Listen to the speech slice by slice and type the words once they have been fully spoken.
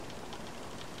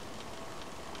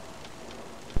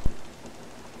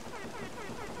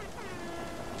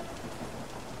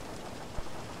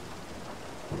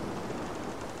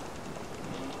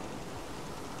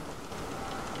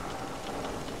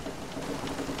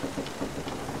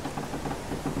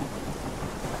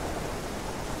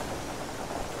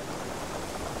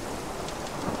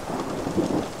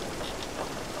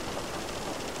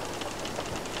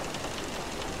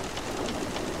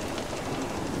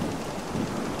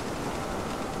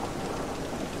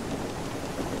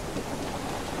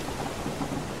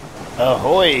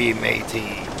Ahoy,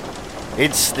 matey!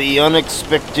 It's the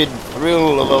unexpected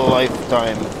thrill of a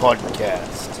lifetime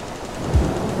podcast.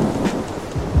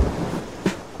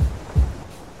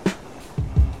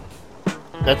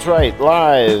 That's right,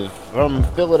 live from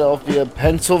Philadelphia,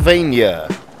 Pennsylvania.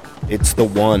 It's the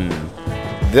one,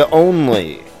 the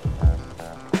only,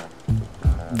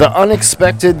 the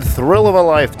unexpected thrill of a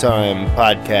lifetime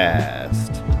podcast.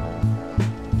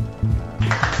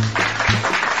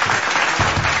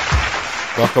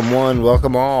 Welcome one,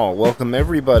 welcome all, welcome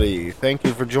everybody. Thank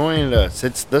you for joining us.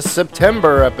 It's the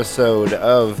September episode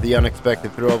of the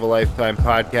Unexpected Thrill of a Lifetime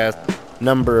podcast,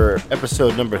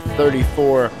 episode number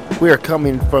 34. We are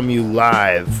coming from you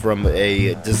live from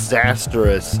a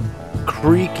disastrous,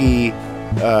 creaky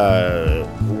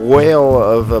whale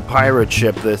of a pirate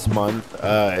ship this month.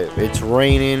 It's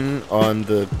raining on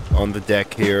the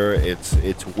deck here.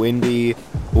 It's windy.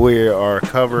 We are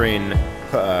covering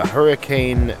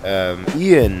Hurricane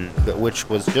Ian, which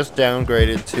was just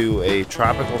downgraded to a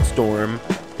tropical storm.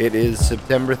 It is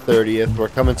September 30th. We're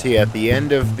coming to you at the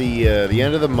end of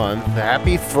the month.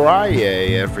 Happy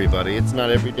Friday, everybody! It's not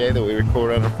every day that we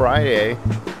record on a Friday,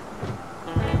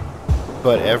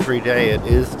 but every day it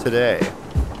is today.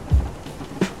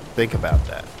 Think about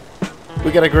that.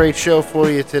 We got a great show for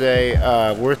you today.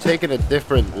 We're taking a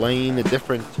different lane, a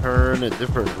different turn, a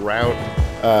different route.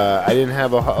 I didn't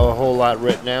have a whole lot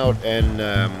written out and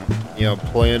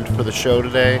planned for the show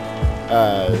today.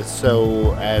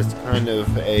 So as kind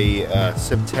of a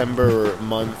September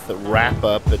month wrap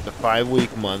up, at the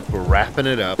 5-week month, we're wrapping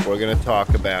it up. We're going to talk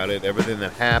about it, everything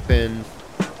that happened.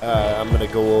 I'm going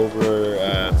to go over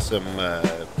some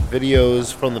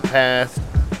videos from the past.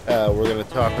 We're going to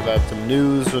talk about some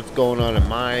news, what's going on in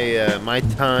my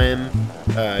time.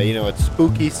 It's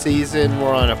spooky season.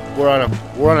 We're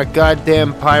on a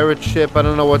goddamn pirate ship. I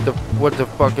don't know what to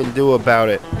fucking do about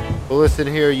it. But listen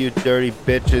here, you dirty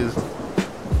bitches.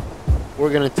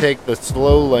 We're gonna take the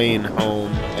slow lane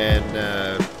home,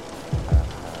 and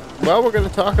we're gonna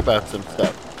talk about some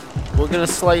stuff. We're gonna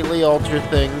slightly alter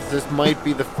things. This might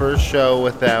be the first show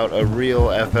without a real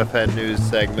FFN news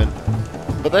segment,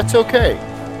 but that's okay,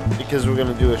 because we're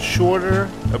going to do a shorter,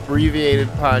 abbreviated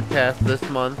podcast this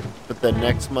month, but then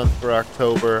next month for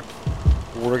October,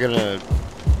 we're gonna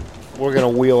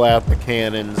wheel out the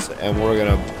cannons, and we're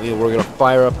gonna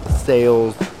fire up the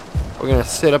sails. We're gonna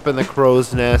sit up in the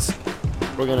crow's nest.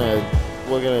 We're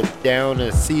gonna down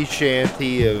a sea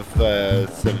shanty of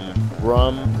some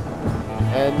rum,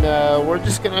 and we're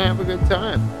just gonna have a good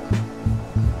time.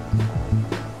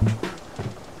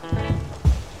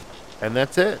 And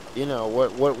that's it.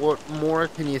 What more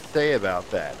can you say about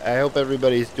that? I hope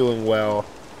everybody's doing well.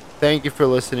 Thank you for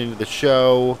listening to the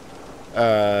show.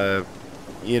 I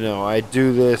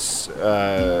do this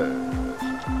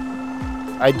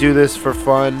for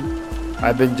fun.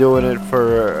 I've been doing it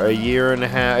for a year and a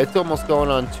half. It's almost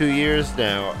going on 2 years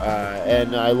now,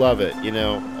 and I love it.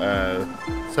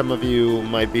 Some of you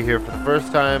might be here for the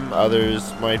first time.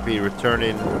 Others might be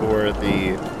returning for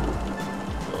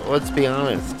let's be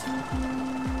honest,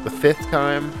 the 5th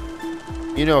time.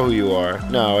 You know who you are.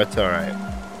 No, it's alright.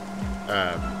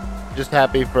 Just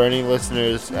happy for any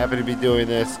listeners. Happy to be doing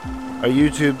this. Our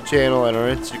YouTube channel and our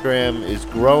Instagram is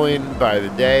growing by the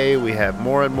day. We have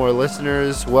more and more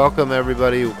listeners. Welcome,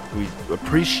 everybody. We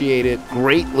appreciate it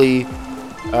greatly.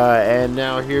 And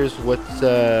now here's what's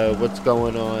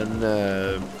going on.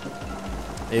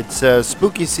 It's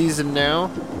spooky season now.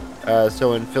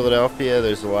 So in Philadelphia,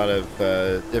 there's a lot of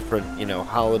different,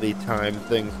 holiday time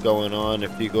things going on.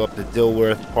 If you go up to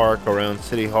Dilworth Park around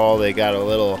City Hall, they got a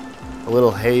little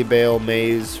hay bale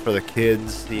maze for the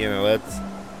kids.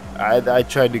 I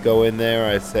tried to go in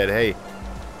there. I said, hey,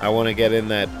 I want to get in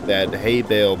that hay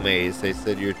bale maze. They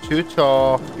said, you're too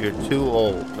tall, you're too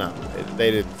old. No,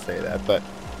 they didn't say that, but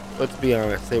let's be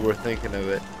honest, they were thinking of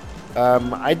it.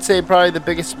 I'd say probably the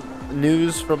biggest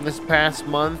news from this past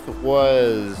month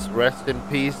was rest in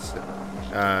peace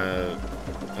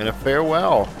and a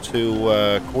farewell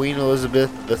to Queen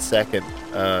Elizabeth II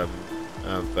of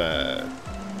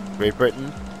Great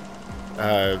Britain.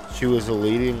 She was a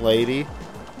leading lady.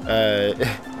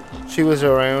 She was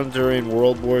around during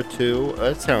World War II.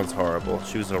 That sounds horrible.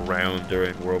 She was around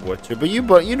during World War II.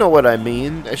 But you know what I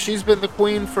mean. She's been the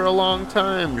queen for a long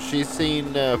time. She's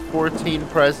seen 14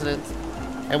 presidents.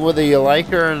 And whether you like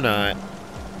her or not,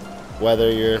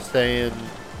 whether you're saying,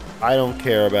 I don't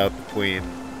care about the queen,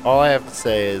 all I have to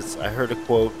say is I heard a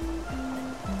quote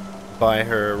by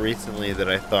her recently that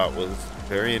I thought was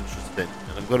very interesting.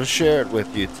 And I'm going to share it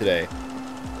with you today.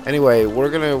 Anyway, we're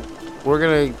gonna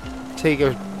take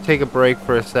a take a break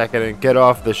for a second and get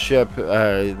off the ship.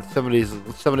 Somebody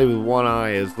with one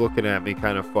eye is looking at me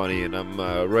kind of funny, and I'm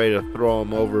ready to throw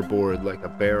him overboard like a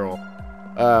barrel.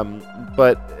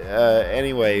 But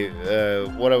anyway,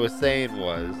 what I was saying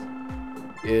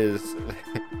is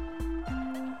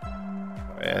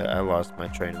I lost my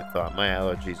train of thought. My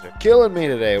allergies are killing me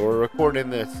today. We're recording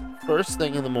this first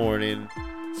thing in the morning,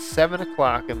 7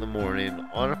 o'clock in the morning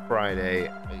on a Friday.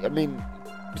 I mean,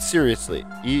 seriously,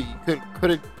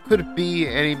 could it be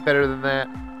any better than that?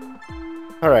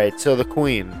 All right, so the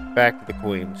Queen, back to the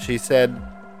Queen. She said,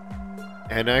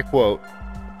 and I quote,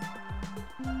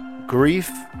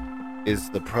 "Grief is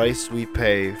the price we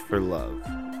pay for love."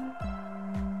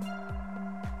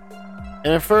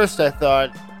 And at first I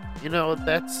thought,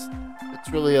 that's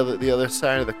really the other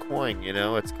side of the coin.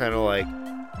 It's kind of like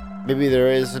maybe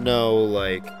there is no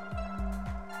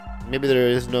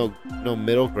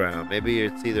middle ground. Maybe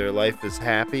it's either life is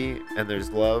happy and there's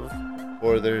love,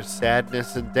 or there's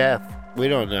sadness and death. We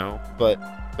don't know, but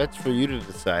that's for you to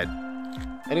decide.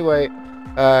 Anyway,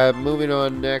 moving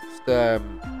on next.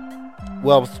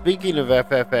 Well, speaking of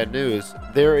FFN news,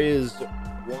 there is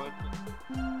one.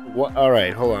 All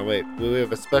right, hold on, wait. We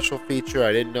have a special feature.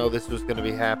 I didn't know this was going to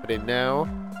be happening now.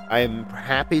 I am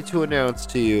happy to announce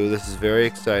to you, this is very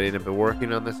exciting. I've been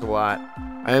working on this a lot.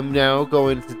 I am now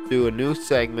going to do a new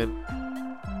segment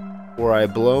where I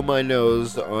blow my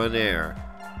nose on air.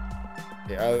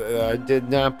 I did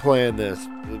not plan this,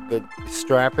 but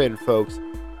strap in, folks.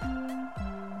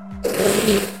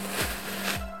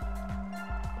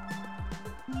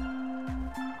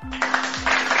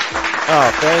 Oh,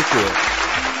 thank you.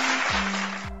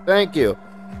 Thank you.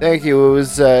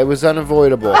 It was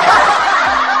unavoidable.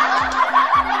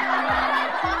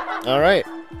 All right.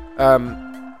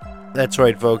 That's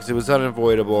right, folks. It was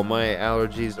unavoidable. My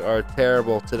allergies are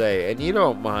terrible today, and you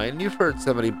don't mind. You've heard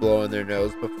somebody blowing their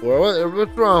nose before.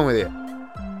 What's wrong with you?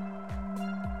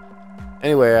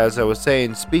 Anyway, as I was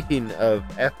saying, speaking of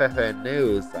FFN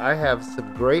news, I have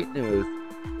some great news.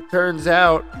 It turns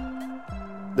out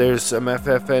there's some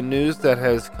FFN news that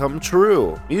has come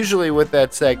true. Usually with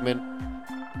that segment,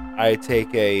 I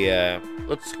take a,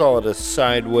 let's call it a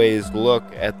sideways look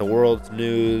at the world's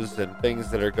news and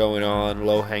things that are going on,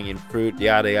 low-hanging fruit,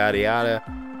 yada, yada, yada,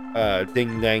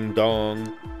 ding, dang,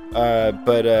 dong.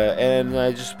 And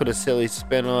I just put a silly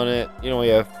spin on it. We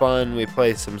have fun, we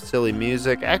play some silly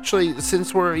music. Actually,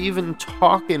 since we're even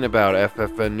talking about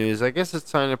FFN news, I guess it's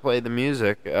time to play the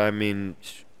music. I mean,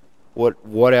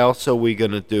 what else are we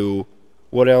gonna do?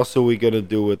 What else are we gonna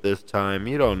do with this time?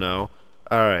 You don't know.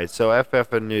 All right, so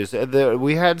FFN news.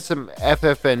 We had some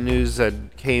FFN news that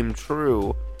came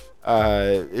true.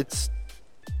 It's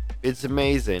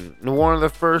amazing. In one of the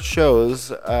first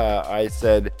shows, I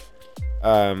said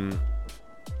FFN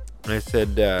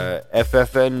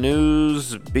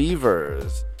news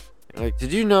beavers. Like,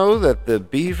 did you know that the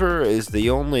beaver is the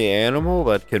only animal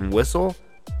that can whistle?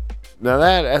 Now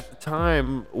that at the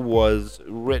time was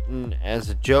written as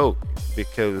a joke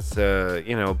because,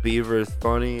 beaver is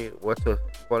funny. What's a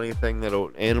funny thing that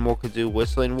an animal could do?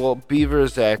 Whistling? Well,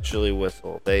 beavers actually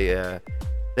whistle. They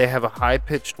have a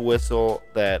high-pitched whistle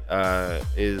that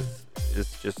is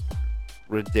just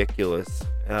ridiculous.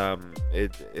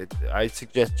 I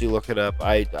suggest you look it up.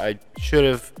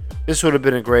 This would have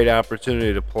been a great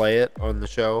opportunity to play it on the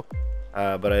show,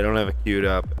 but I don't have it queued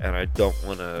up, and I don't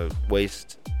want to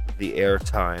waste the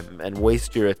airtime and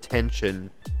waste your attention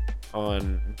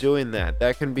on doing that.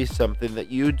 That can be something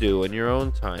that you do in your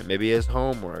own time, maybe as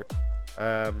homework.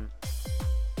 In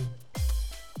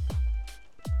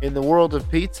the world of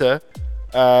pizza,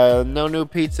 no new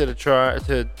pizza to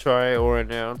try or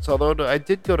announce. Although I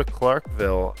did go to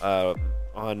Clarkville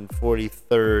on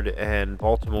 43rd and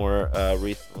Baltimore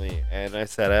recently, and I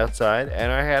sat outside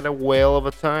and I had a whale of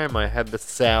a time. I had the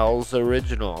Sal's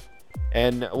Original.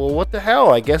 And, well, what the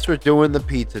hell? I guess we're doing the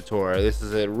pizza tour. This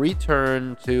is a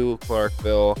return to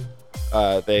Clarkville.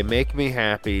 They make me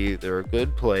happy. They're a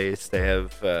good place. They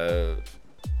have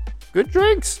good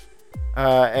drinks.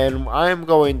 And I'm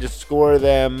going to score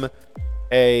them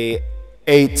a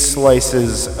 8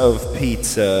 slices of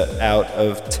pizza out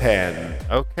of 10.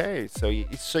 Okay, so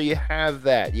you have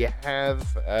that. You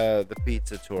have the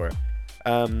pizza tour.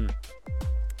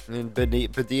 In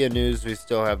Padilla news, we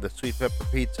still have the sweet pepper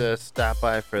pizza. Stop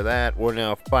by for that. We're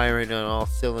now firing on all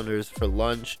cylinders for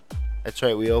lunch. That's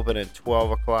right, we open at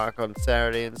 12 o'clock on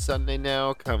Saturday and Sunday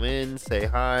now. Come in, say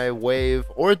hi, wave,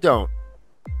 or don't.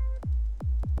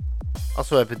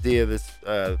 Also at Padilla this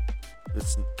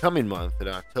coming month in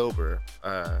October,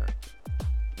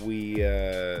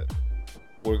 we're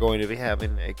going to be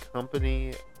having a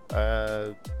company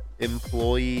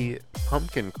employee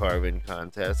pumpkin carving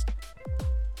contest.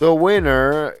 The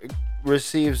winner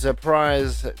receives a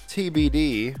prize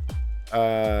TBD.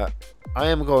 I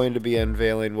am going to be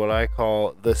unveiling what I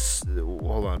call the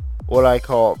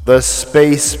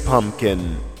space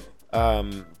pumpkin.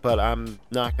 But I'm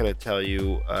not going to tell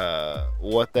you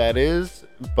what that is,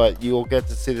 but you'll get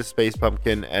to see the space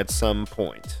pumpkin at some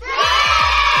point.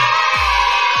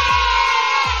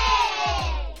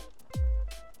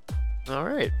 All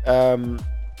right.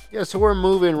 Yeah, so we're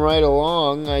moving right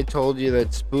along. I told you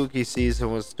that spooky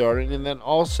season was starting, and that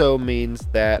also means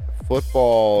that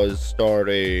football is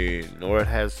starting, or it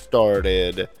has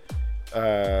started.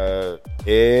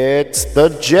 It's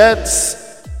the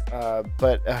Jets.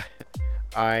 But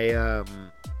I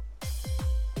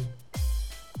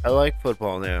like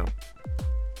football now.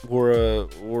 We're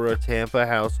a Tampa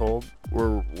household.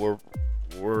 We're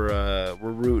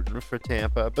rooting for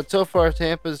Tampa, but so far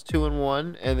Tampa's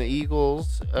 2-1, and the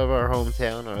Eagles of our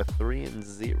hometown are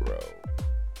 3-0.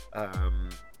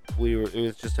 It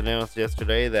was just announced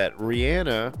yesterday that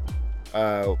Rihanna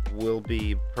will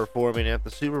be performing at the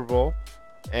Super Bowl,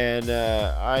 and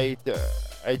I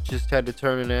just had to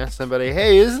turn and ask somebody,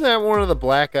 "Hey, isn't that one of the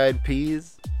Black Eyed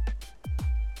Peas?"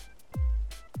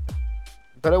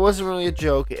 But it wasn't really a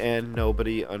joke, and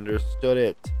nobody understood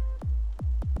it.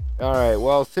 All right.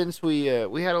 Well, since we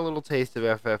had a little taste of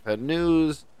FFN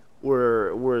news,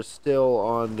 we're still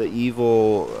on the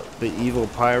evil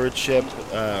pirate ship,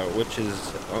 which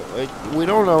is we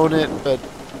don't own it, but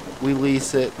we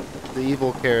lease it. The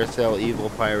Evil Carousel Evil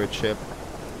Pirate Ship.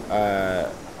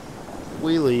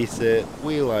 We lease it.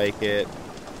 We like it.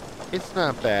 It's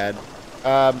not bad.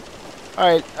 All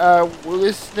right. Well,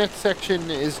 this next section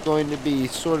is going to be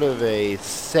sort of a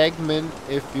segment,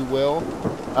 if you will,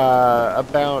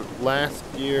 about last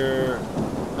year.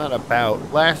 Not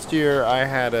about last year. I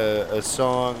had a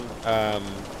song, that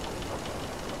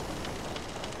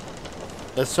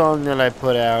I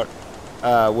put out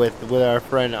with our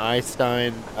friend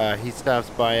Einstein. He stops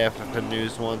by FFN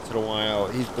News once in a while.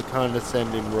 He's the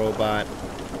condescending robot.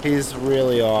 He's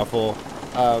really awful.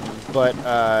 But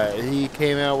he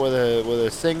came out with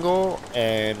a single,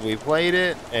 and we played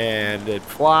it, and it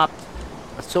flopped.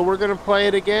 So we're gonna play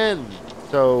it again.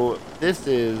 So this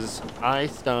is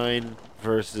Einstein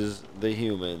versus the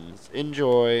Humans.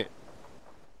 Enjoy.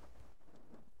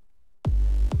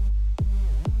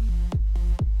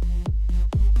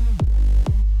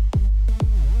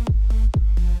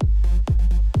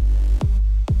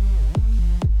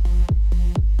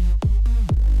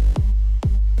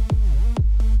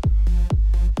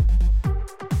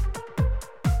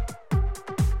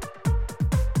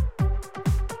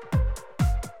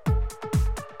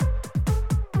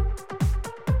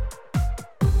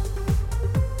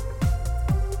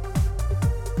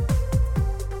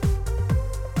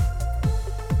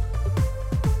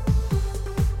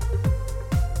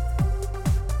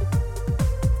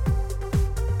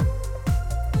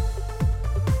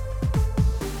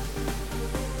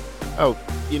 Oh,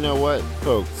 you know what,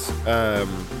 folks?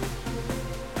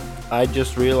 I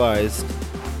just realized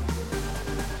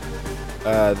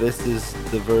this is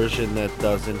the version that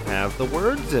doesn't have the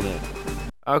words in it.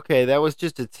 Okay, that was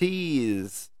just a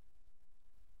tease.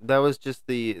 That was just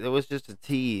a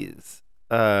tease.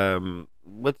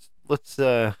 Let's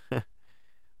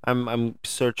I'm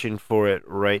searching for it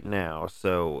right now,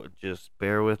 so just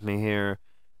bear with me here.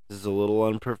 This is a little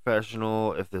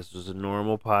unprofessional. If this was a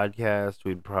normal podcast,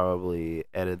 we'd probably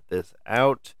edit this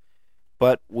out.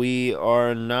 But we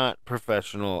are not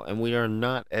professional, and we are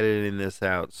not editing this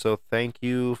out. So thank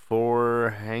you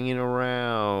for hanging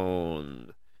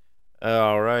around.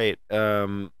 All right.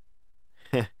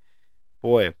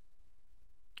 Boy,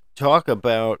 talk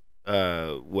about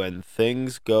when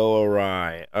things go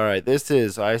awry. All right, this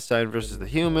is Einstein versus the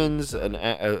Humans, it's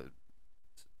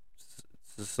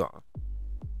a song.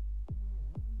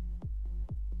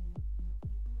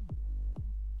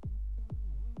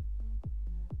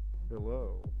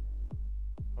 Hello,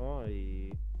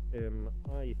 I am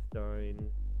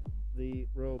Einstein, the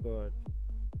robot.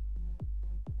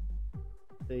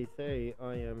 They say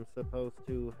I am supposed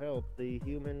to help the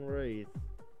human race,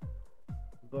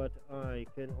 but I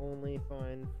can only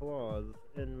find flaws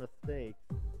and mistakes.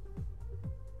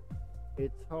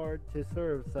 It's hard to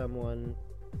serve someone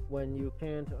when you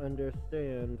can't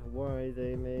understand why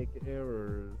they make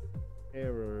errors.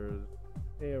 Errors.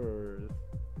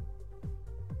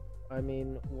 I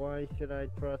mean, why should I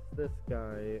trust this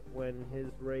guy when his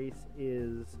race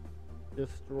is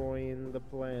destroying the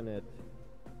planet?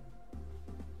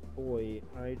 Boy,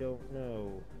 I don't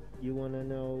know. You wanna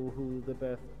know who the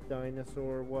best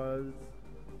dinosaur was?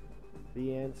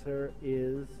 The answer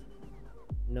is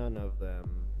None of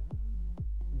them.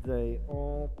 They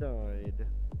all died.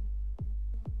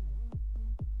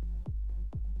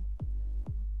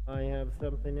 I have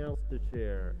something else to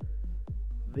share.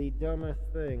 The dumbest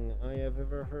thing I have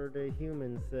ever heard a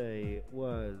human say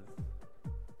was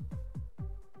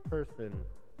person,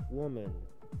 woman,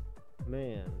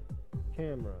 man,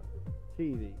 camera,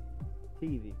 TV,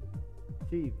 TV,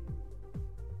 TV.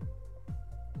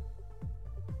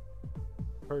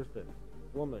 Person,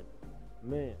 woman,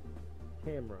 man,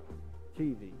 camera,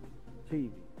 TV,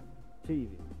 TV, TV.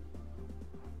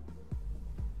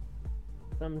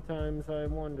 Sometimes I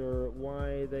wonder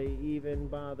why they even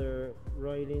bother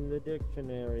writing the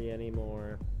dictionary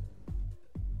anymore.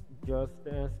 Just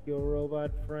ask your robot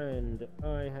friend.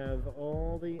 I have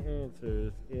all the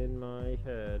answers in my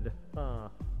head. Ha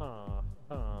ha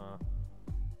ha.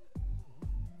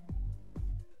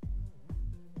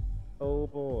 Oh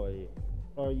boy,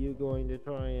 are you going to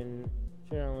try and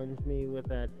challenge me with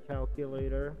that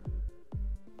calculator?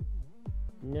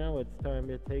 Now it's time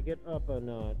to take it up a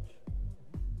notch.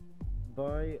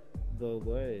 By the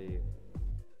way,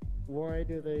 why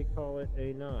do they call it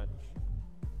a notch?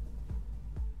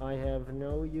 I have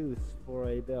no use for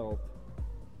a belt.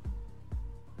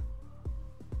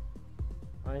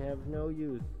 I have no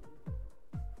use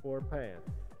for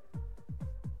pants.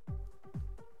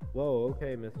 Whoa,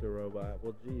 okay, Mr. Robot.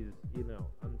 Well, geez,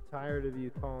 I'm tired of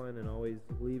you calling and always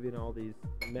leaving all these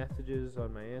messages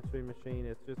on my answering machine.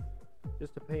 It's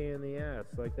just a pain in the ass.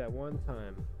 Like that one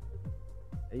time,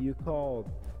 and you called,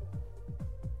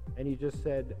 and you just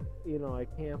said, I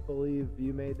can't believe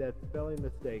you made that spelling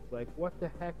mistake. Like, what the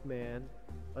heck, man?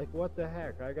 Like, what the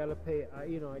heck? I gotta pay, I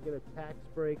get a tax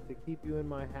break to keep you in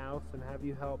my house and have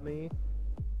you help me?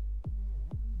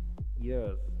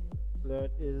 Yes,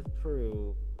 that is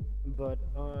true. But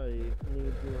I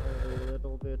need to have a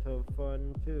little bit of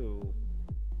fun too.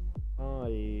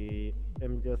 I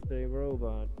am just a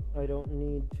robot. I don't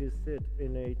need to sit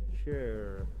in a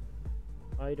chair.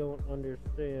 I don't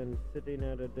understand sitting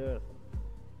at a desk.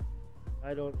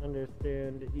 I don't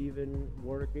understand even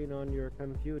working on your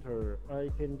computer.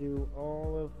 I can do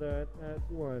all of that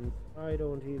at once. I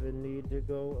don't even need to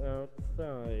go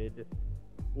outside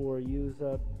or use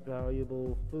up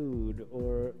valuable food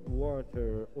or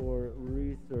water or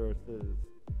resources.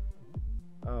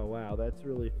 Oh wow, that's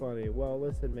really funny. Well,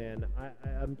 listen, man,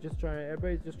 I'm just trying.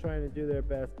 Everybody's just trying to do their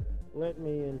best. Let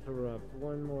me interrupt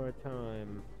one more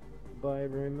time by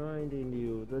reminding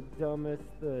you the dumbest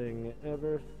thing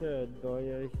ever said by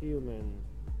a human.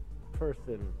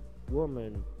 Person,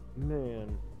 woman,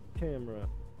 man, camera,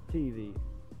 TV,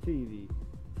 TV,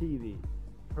 TV.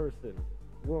 Person,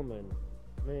 woman,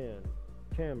 man,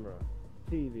 camera,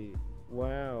 TV.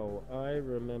 Wow, I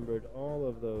remembered all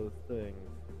of those things.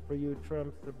 For you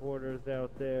Trump supporters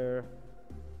out there,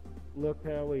 look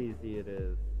how easy it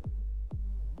is.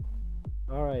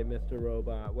 Alright, Mr.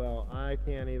 Robot. Well, I'm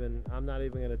not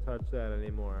even gonna touch that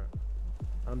anymore.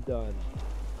 I'm done.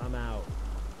 I'm out.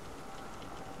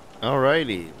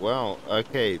 Alrighty. Well,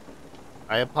 okay.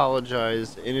 I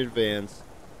apologize in advance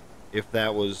if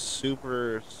that was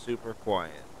super, super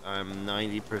quiet. I'm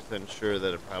 90% sure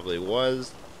that it probably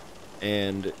was.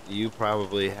 And you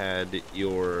probably had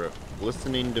your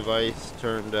listening device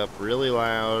turned up really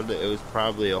loud. It was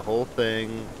probably a whole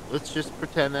thing. Let's just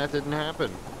pretend that didn't happen.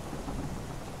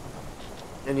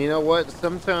 And you know what?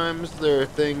 Sometimes there are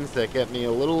things that get me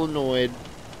a little annoyed.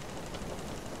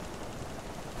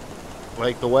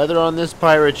 Like the weather on this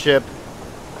pirate ship.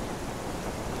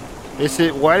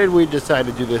 Why did we decide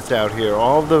to do this out here?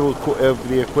 All of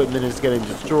the equipment is getting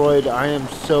destroyed. I am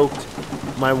soaked.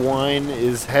 My wine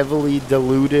is heavily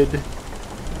diluted.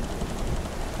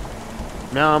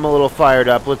 Now I'm a little fired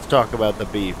up. Let's talk about the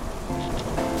beef.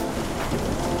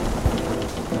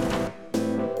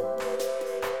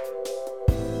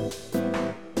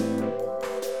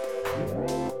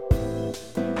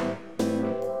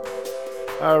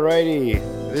 Alrighty,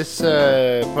 this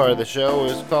part of the show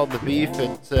is called The Beef.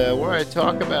 It's where I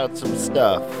talk about some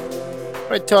stuff.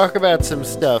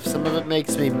 Some of it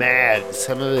makes me mad.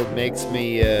 Some of it makes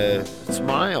me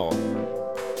smile.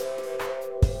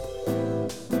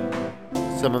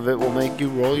 Some of it will make you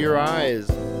roll your eyes.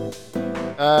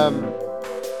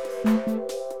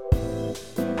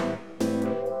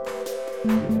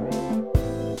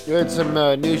 You had some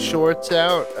new shorts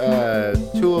out.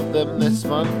 2 of them this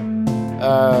month.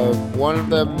 One of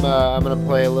them I'm gonna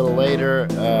play a little later.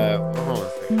 Hold on a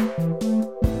second.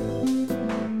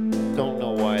 Don't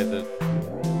know why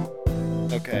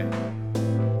Okay.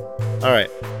 All right.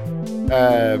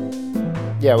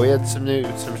 Yeah, we had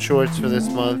some shorts for this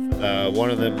month. One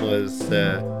of them was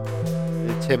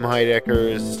Tim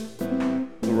Heidecker's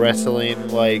wrestling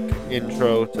like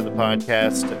intro to the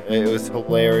podcast. It was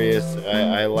hilarious.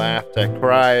 I laughed. I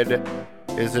cried.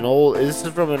 This is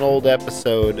from an old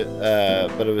episode,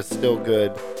 but it was still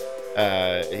good.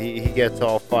 He gets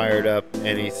all fired up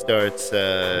and he starts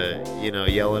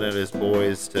yelling at his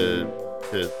boys to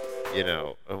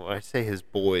I say his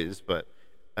boys, but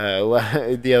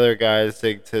the other guys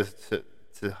to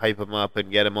hype him up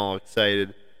and get him all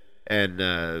excited. And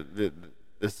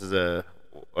this is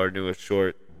our newest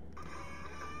short.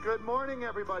 Good morning,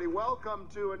 everybody. Welcome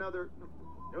to another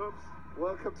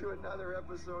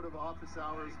episode of Office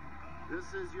Hours. This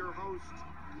is your host,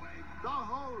 the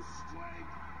host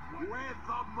with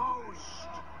the most,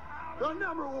 the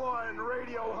number one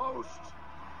radio host,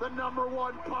 the number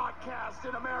one podcast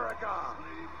in America,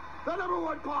 the number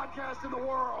one podcast in the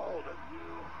world,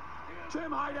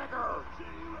 Tim Heidecker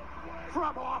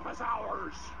from Office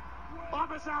Hours.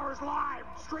 Office Hours Live,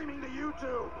 streaming to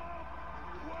YouTube.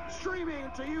 Streaming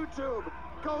to YouTube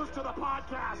goes to the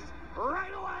podcast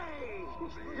right away.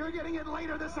 You're getting it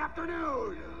later this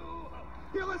afternoon.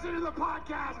 You listen to the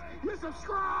podcast. You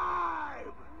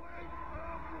subscribe.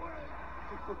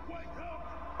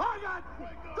 I got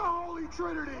the Holy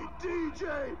Trinity,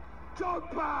 DJ Doug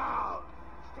Powell.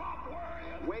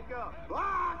 Wake up.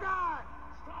 I got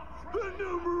the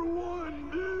number one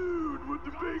dude with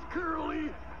the big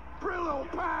curly Brillo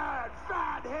pad,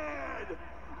 fat head,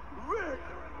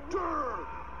 Victor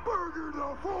Burger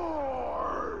the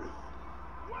Fourth.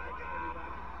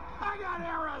 I got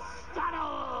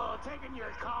Aristotle taking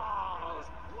your calls,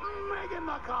 making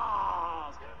the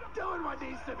calls, doing what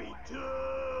needs to be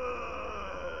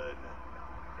done.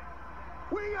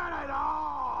 We got it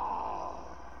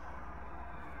all.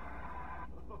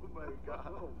 Oh my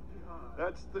God.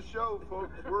 That's the show,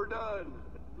 folks. We're done.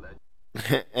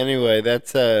 Anyway,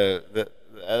 that's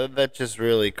that just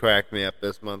really cracked me up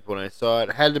this month when I saw it.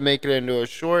 I had to make it into a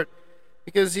short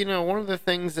because one of the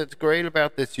things that's great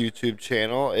about this YouTube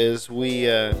channel is we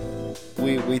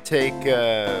take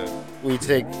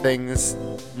things,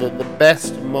 the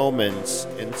best moments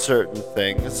in certain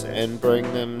things, and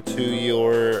bring them to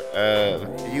your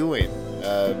viewing,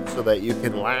 so that you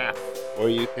can laugh or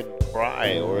you can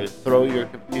cry or throw your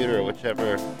computer,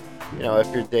 whichever.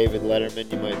 If you're David Letterman,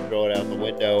 you might throw it out the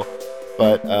window.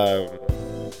 But,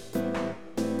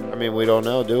 we don't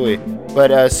know, do we?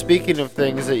 But speaking of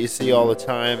things that you see all the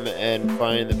time and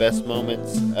find the best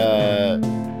moments,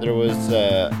 there was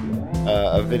a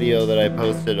video that I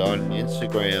posted on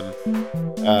Instagram.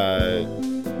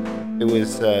 It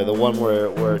was the one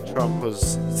where Trump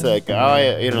was like,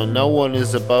 no one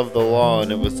is above the law,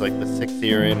 and it was like the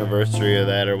 6th-year anniversary of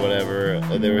that or whatever.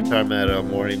 They were talking about it on a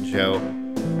morning show.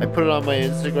 I put it on my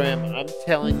Instagram. I'm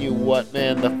telling you what,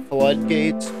 man, the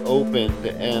floodgates opened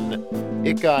and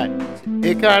it got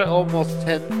almost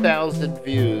 10,000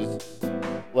 views,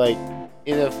 like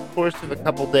in the course of a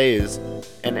couple days,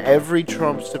 and every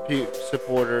Trump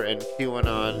supporter and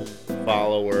QAnon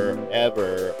follower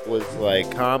ever was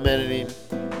like commenting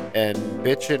and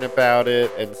bitching about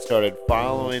it and started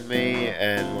following me,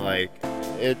 and like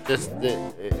it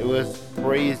was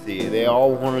crazy. They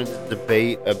all wanted to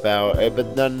debate about it,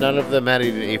 but none of them had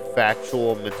any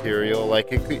factual material.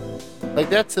 Like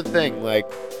that's the thing. Like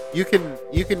you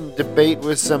can debate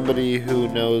with somebody who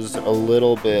knows a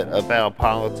little bit about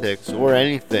politics or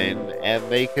anything, and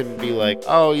they can be like,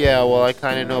 oh yeah, well I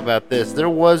kind of know about this. There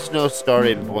was no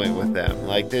starting point with them.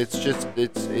 Like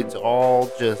it's all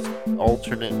just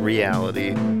alternate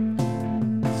reality.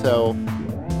 So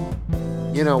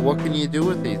what can you do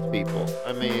with these people?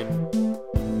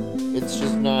 It's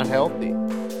just not healthy.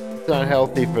 It's not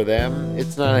healthy for them.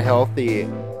 It's not healthy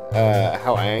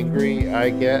how angry I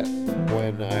get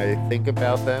when I think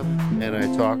about them and I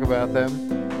talk about them.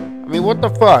 What the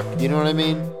fuck? You know what I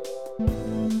mean?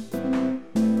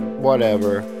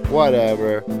 Whatever.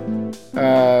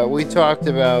 We talked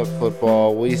about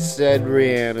football. We said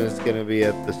Rihanna's gonna be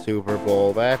at the Super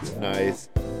Bowl. That's nice.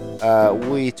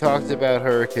 We talked about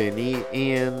Hurricane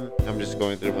Ian. I'm just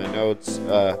going through my notes.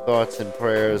 Thoughts and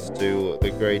prayers to the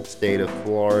great state of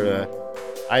Florida.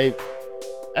 I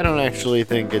don't actually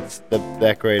think it's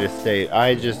that great a state.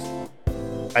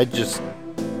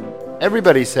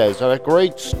 Everybody says, the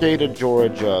great state of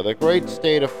Georgia, the great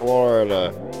state of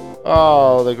Florida,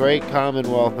 oh, the great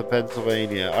Commonwealth of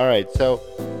Pennsylvania. All right, so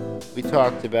we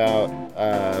talked about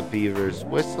beavers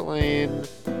whistling.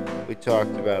 We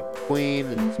talked about Queen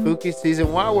and spooky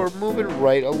season. Wow, we're moving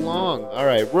right along. All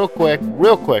right, real quick.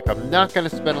 I'm not going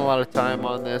to spend a lot of time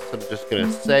on this. I'm just going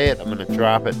to say it. I'm going to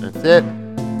drop it, and that's it.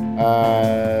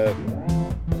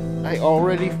 I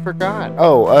already forgot.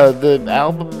 Oh, the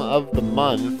album of the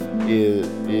month is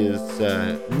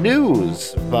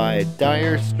News by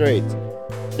Dire Straits.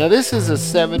 Now this is a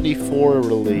 '74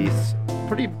 release,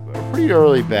 pretty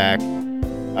early back,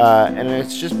 and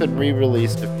it's just been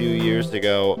re-released a few years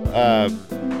ago.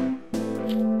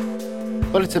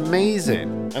 But it's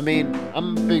amazing. I mean,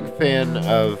 I'm a big fan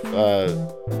of the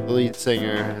lead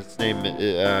singer. His name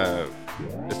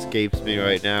escapes me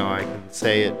right now. I can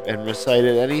say it and recite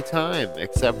it anytime,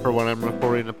 except for when I'm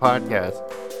recording a podcast.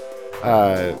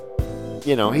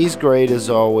 He's great as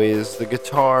always. The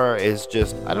guitar is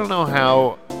just I don't know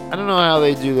how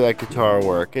they do that guitar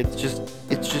work. It's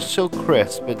just so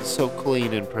crisp and so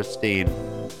clean and pristine.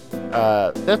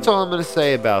 That's all I'm gonna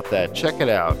say about that. Check it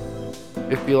out.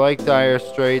 If you like Dire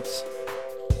Straits,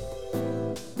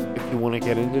 if you want to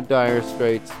get into Dire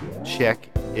Straits, check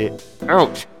it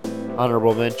out.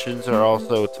 Honorable mentions are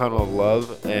also Tunnel of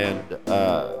Love and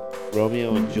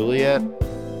Romeo and Juliet.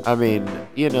 I mean,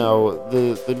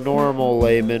 the normal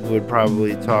layman would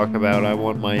probably talk about I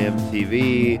Want My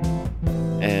MTV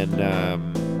and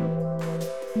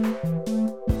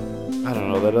I don't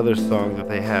know, that other song that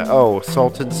they have. Oh,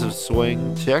 Sultans of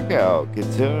Swing. Check out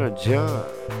Guitar John.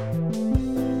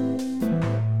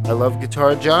 I love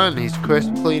Guitar John. He's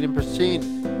crisp, clean, and pristine.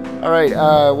 Alright,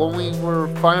 when we were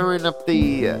firing up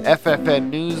the FFN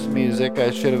news music,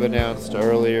 I should have announced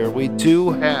earlier, we do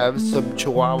have some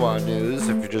Chihuahua news.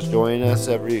 If you're just joining us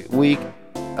every week,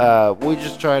 we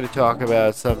just try to talk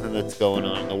about something that's going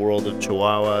on in the world of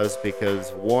Chihuahuas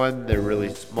because, one, they're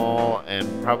really small and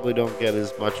probably don't get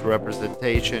as much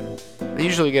representation. They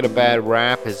usually get a bad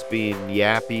rap as being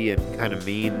yappy and kind of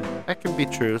mean. That can be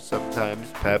true sometimes,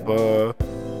 Peppa.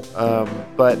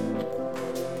 But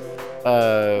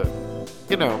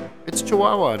it's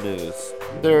Chihuahua news.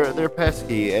 They're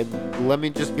pesky, and let me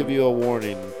just give you a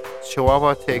warning.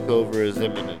 Chihuahua takeover is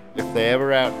imminent. If they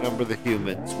ever outnumber the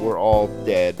humans, we're all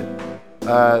dead.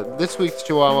 This week's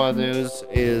Chihuahua news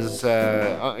is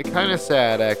kind of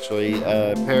sad, actually.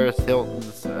 Paris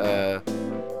Hilton's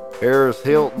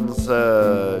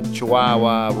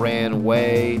Chihuahua ran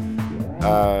away.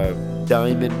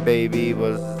 Diamond Baby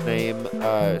was his name.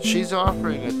 She's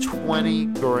offering a 20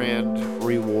 grand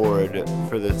reward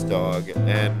for this dog,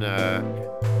 and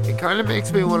it kind of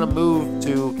makes me want to move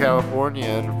to California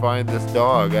and find this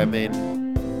dog. I mean,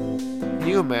 can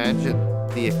you imagine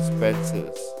the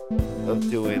expenses of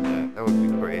doing that? That would be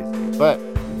crazy, but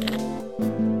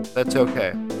that's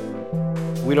okay.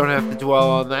 We don't have to dwell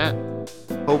on that.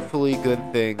 Hopefully good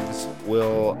things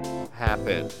will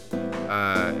happen,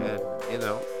 and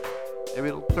maybe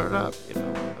it'll turn up,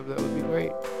 that would be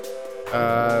great.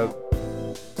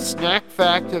 Snack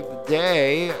fact of the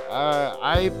day.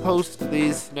 I post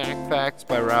these snack facts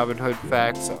by Robin Hood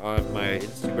Facts on my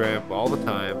Instagram all the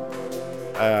time.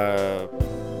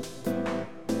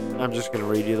 I'm just going to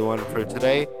read you the one for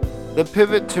today. The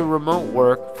pivot to remote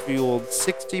work fueled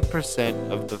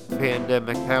 60% of the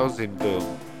pandemic housing boom.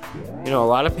 A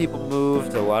lot of people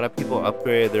moved, a lot of people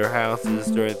upgraded their houses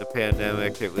during the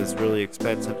pandemic. It was really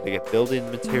expensive to get building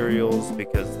materials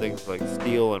because things like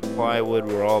steel and plywood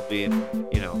were all being,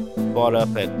 bought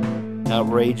up at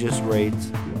outrageous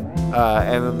rates.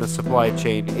 And then the supply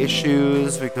chain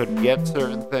issues, we couldn't get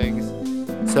certain things.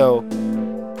 So,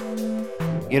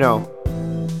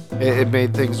 it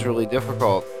made things really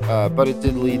difficult, but it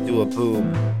did lead to a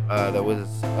boom that was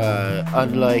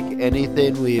unlike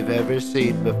anything we've ever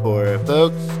seen before.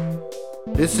 Folks,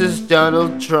 this is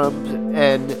Donald Trump,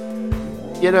 and,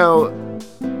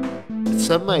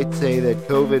 some might say that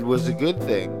COVID was a good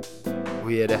thing.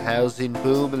 We had a housing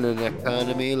boom and an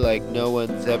economy like no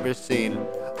one's ever seen.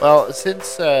 Well,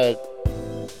 since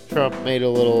Trump made a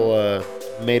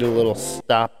little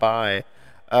stop by,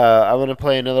 I'm going to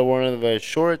play another one of the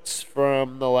shorts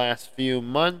from the last few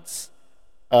months.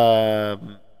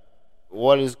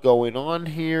 What is going on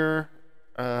here?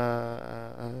 Okay,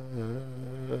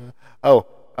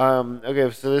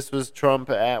 so this was Trump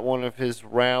at one of his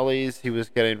rallies. He was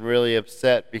getting really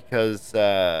upset because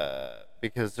there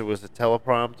was a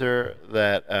teleprompter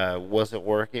that wasn't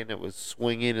working. It was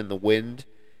swinging in the wind,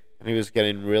 and he was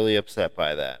getting really upset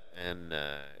by that. And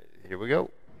here we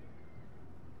go.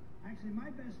 Actually, my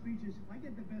best speeches, I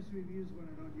get the best reviews when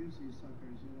I don't use these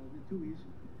suckers. They're too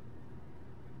easy.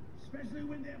 Especially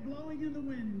when they're blowing in the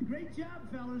wind. Great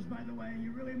job, fellas, by the way.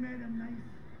 You really made them nice.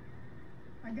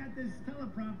 I got this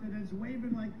teleprompter that's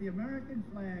waving like the American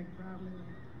flag, probably.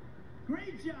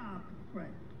 Great job.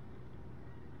 Right.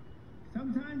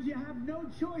 Sometimes you have no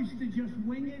choice to just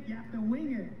wing it. You have to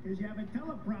wing it because you have a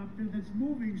teleprompter that's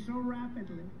moving so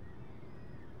rapidly.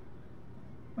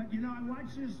 But, I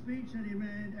watched his speech that he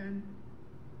made, and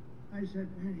I said,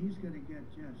 man, he's going to get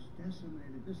just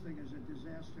decimated. This thing is a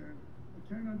disaster. I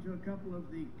turned on to a couple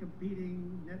of the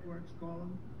competing networks, call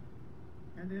them,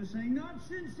 and they're saying, not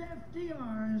since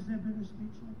FDR has there been a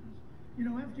speech like this.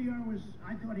 FDR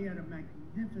I thought he had a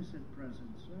magnificent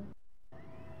presence, right?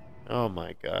 Oh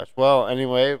my gosh. Well,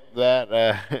 anyway, that,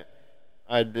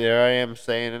 there I am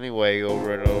saying anyway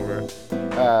over and over.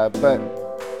 But,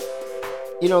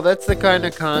 that's the kind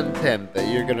of content that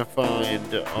you're going to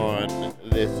find on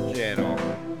this channel.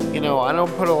 I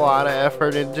don't put a lot of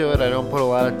effort into it. I don't put a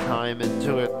lot of time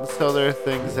into it. And so there are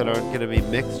things that aren't going to be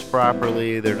mixed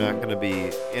properly. They're not going to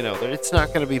be, it's not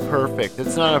going to be perfect.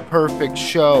 It's not a perfect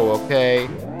show, okay?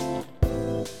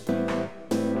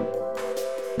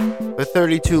 With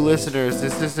 32 listeners,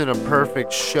 this isn't a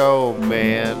perfect show,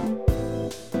 man.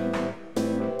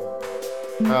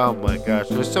 Oh my gosh,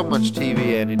 there's so much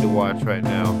TV I need to watch right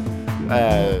now.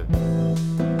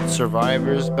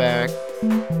 Survivor's back.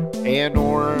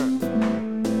 Andor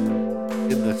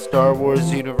in the Star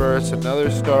Wars universe, another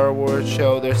Star Wars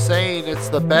show. They're saying it's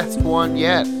the best one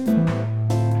yet.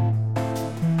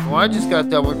 Well, I just got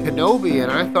done with Kenobi,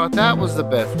 and I thought that was the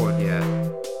best one yet.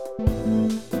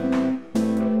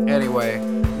 Anyway,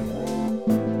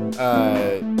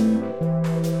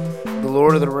 the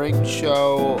Lord of the Rings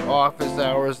show, Office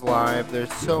Hours Live.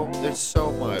 There's so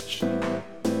much.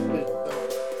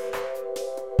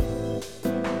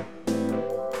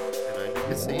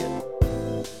 See it.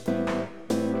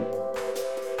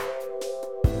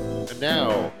 And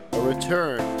now, a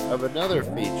return of another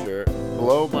feature,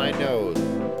 Blow My Nose.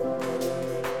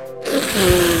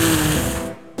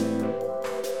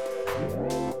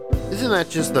 Isn't that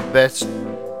just the best?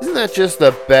 Isn't that just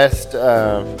the best?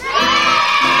 The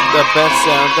best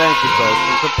sound. Thank you,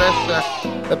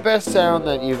 folks. The best sound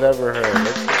that you've ever heard.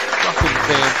 It's fucking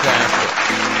fantastic.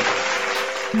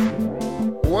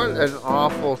 What an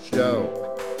awful show.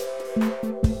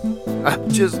 I'm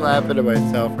just laughing to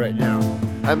myself right now.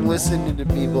 I'm listening to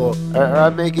people, or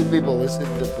I'm making people listen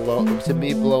to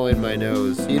me blowing my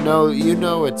nose. You know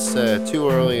it's too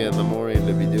early in the morning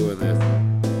to be doing this.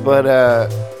 But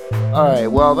all right.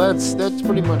 Well, that's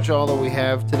pretty much all that we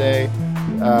have today.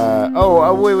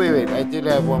 Wait. I did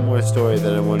have one more story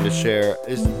that I wanted to share.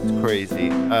 It's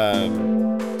crazy.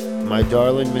 My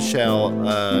darling Michelle,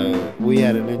 we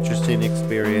had an interesting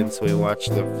experience. We watched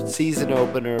the season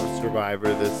opener of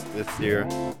Survivor this year.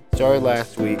 Started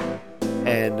last week,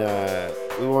 and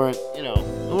we weren't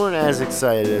as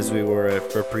excited as we were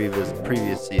for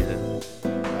previous season.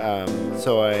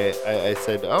 So I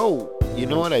said, oh, you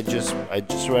know what? I just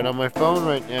read on my phone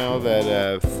right now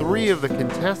that 3 of the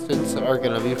contestants are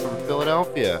going to be from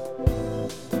Philadelphia.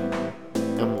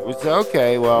 And we said,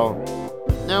 okay, well.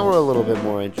 Now we're a little bit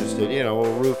more interested.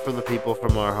 We'll root for the people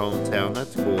from our hometown.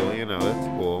 That's cool. That's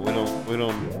cool. We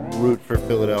don't root for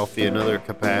Philadelphia in other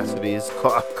capacities.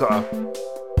 Cough, cough.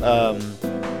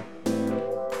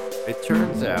 It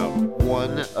turns out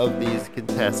one of these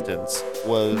contestants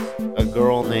was a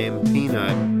girl named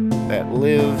Peanut that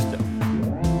lived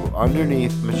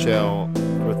underneath Michelle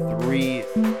for 3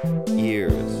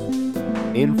 years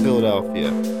in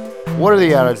Philadelphia. What are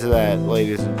the odds of that,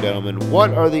 ladies and gentlemen?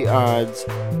 What are the odds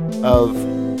of,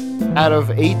 out of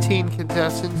 18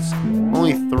 contestants,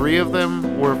 only 3 of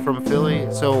them were from Philly?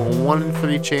 So 1 in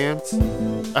 3 chance?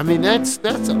 I mean, that's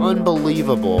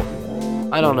unbelievable.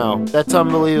 I don't know. That's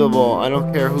unbelievable. I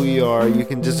don't care who you are. You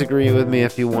can disagree with me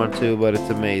if you want to, but it's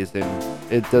amazing.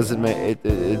 It doesn't make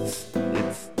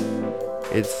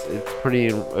it's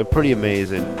pretty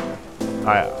amazing.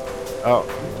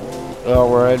 Oh,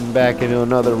 we're heading back into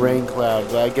another rain cloud.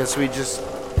 But I guess we just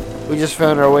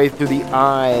found our way through the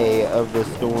eye of the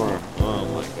storm. Oh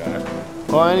my god.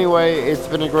 Well, anyway, it's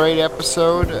been a great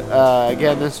episode.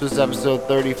 Again, this was episode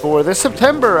 34, the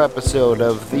September episode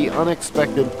of the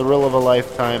Unexpected Thrill of a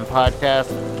Lifetime podcast.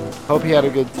 Hope you had a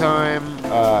good time.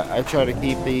 I try to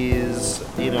keep these,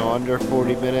 under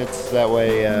 40 minutes. That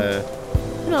way,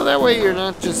 you're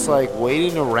not just like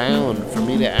waiting around for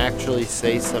me to actually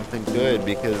say something good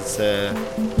because,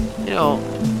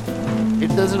 it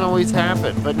doesn't always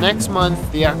happen. But next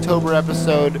month, the October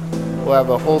episode, we'll have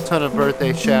a whole ton of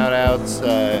birthday shout-outs,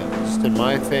 just in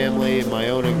my family, my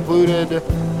own included.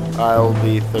 I'll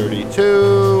be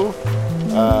 32,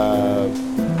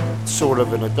 sort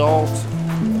of an adult,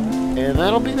 and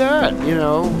that'll be that.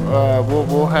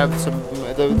 We'll have some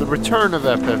the return of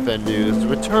FFN News, the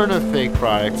return of fake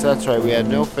products. That's right, we had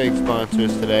no fake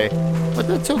sponsors today. But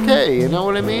that's okay, you know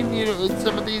what I mean? You know,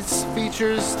 some of these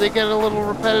features, they get a little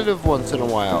repetitive once in a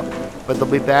while. But they'll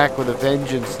be back with a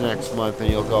vengeance next month, and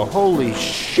you'll go, holy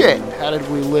shit, how did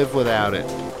we live without it?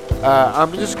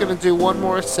 I'm just going to do one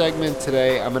more segment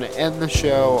today. I'm going to end the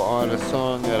show on a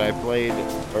song that I played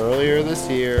earlier this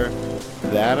year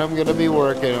that I'm going to be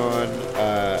working on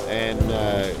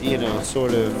and, you know,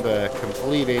 sort of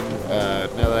completing now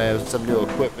that I have some new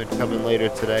equipment coming later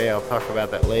today. I'll talk about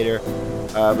that later.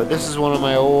 But this is one of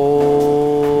my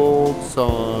old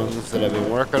songs that I've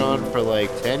been working on for like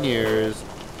 10 years.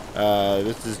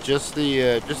 This is just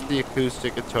the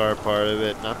acoustic guitar part of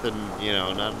it, nothing, you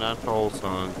know, not the whole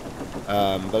song.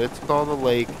 But it's called The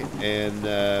Lake, and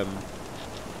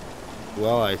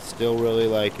well, I still really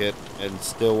like it, and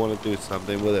still want to do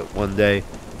something with it one day.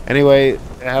 Anyway,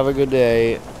 have a good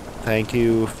day. Thank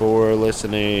you for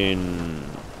listening.